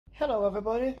Hello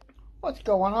everybody, what's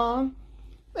going on?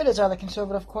 It is the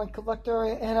Conservative Coin Collector,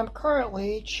 and I'm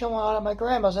currently chilling out at my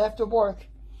grandma's after work.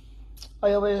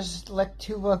 I always like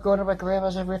to go to my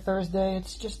grandma's every Thursday.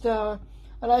 It's just a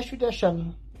nice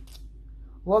tradition.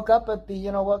 Woke up at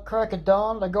the, crack of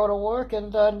dawn to go to work,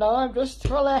 and now I'm just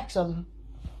relaxing.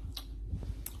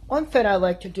 One thing I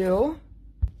like to do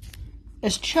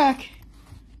is check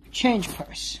change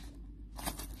purse.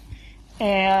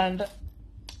 And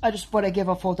I just want to give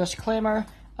a full disclaimer.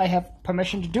 I have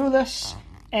permission to do this,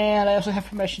 and I also have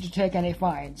permission to take any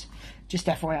fines. Just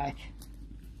FYI.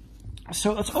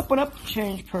 So let's open up the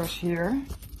change purse here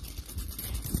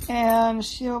and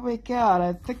see what we got.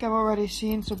 I think I've already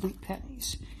seen some wheat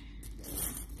pennies.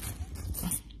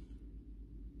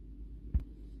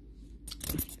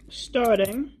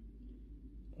 Starting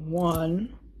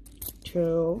 1,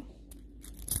 2,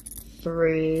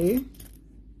 3,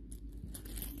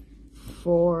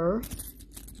 4,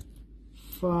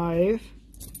 5,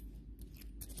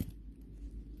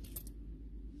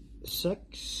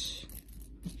 6.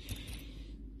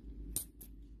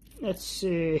 Let's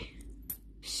see,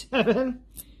 7.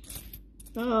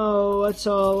 Oh, that's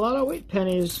a lot of wheat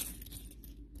pennies.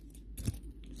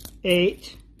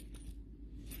 8,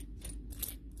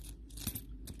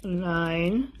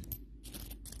 9,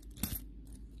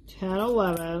 10,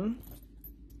 11,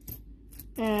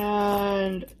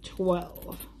 and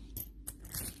 12.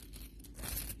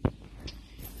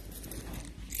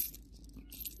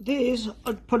 These,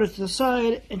 I'll put it to the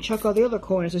side and check out the other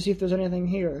coins to see if there's anything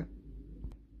here.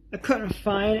 I couldn't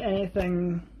find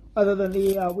anything other than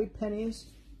the wheat pennies.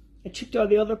 I checked out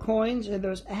the other coins and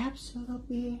there's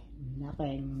absolutely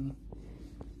nothing.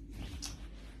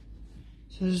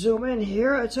 So zoom in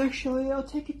here. It's actually, I'll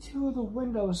take it to the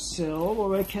windowsill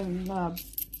where I can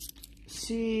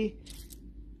see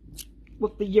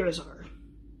what the years are.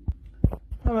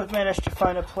 I've managed to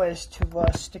find a place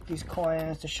to stick these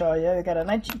coins to show you. We got a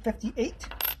 1958,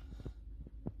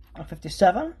 a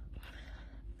 57,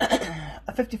 a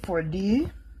 54D,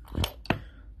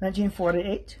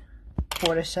 1948,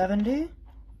 47D,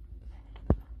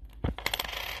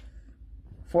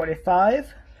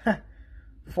 45,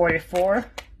 44.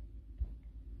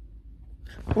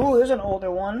 Ooh, there's an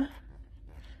older one.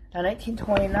 A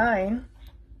 1929.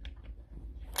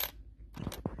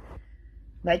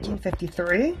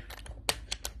 1953,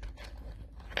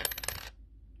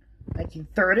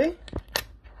 1930,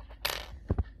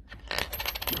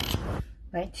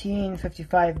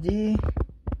 1955D,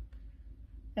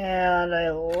 and I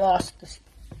lost this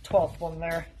 12th one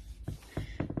there.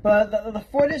 But the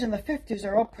 40s and the 50s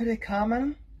are all pretty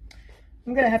common.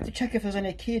 I'm going to have to check if there's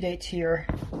any key dates here,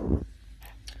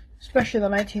 especially the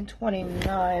 1929.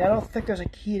 I don't think there's a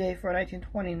key date for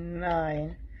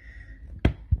 1929.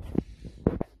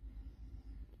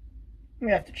 We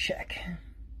have to check.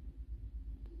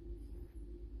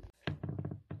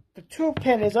 The two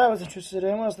pennies I was interested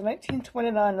in was the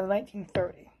 1929 and the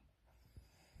 1930.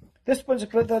 This one's, the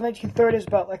 1930 is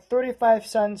about like 35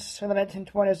 cents, and the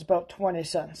 1920 is about 20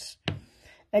 cents.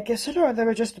 And considering they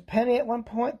were just a penny at one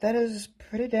point, that is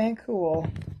pretty dang cool.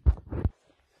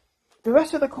 The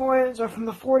rest of the coins are from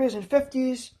the 40s and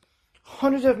 50s,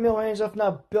 hundreds of millions, if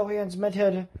not billions,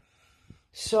 minted.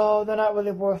 So they're not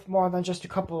really worth more than just a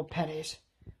couple of pennies.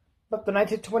 But the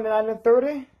 1929 and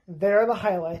 30, they're the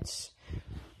highlights.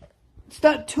 It's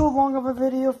not too long of a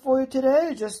video for you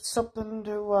today, just something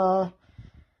to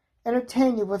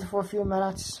entertain you with for a few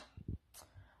minutes.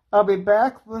 I'll be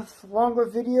back with longer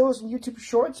videos and YouTube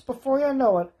shorts before you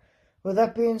know it. With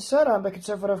that being said, I'm the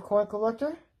Conservative Coin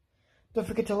Collector. Don't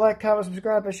forget to like, comment,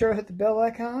 subscribe, and share, hit the bell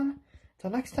icon.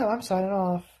 Until next time, I'm signing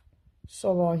off.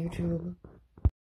 So long, YouTube.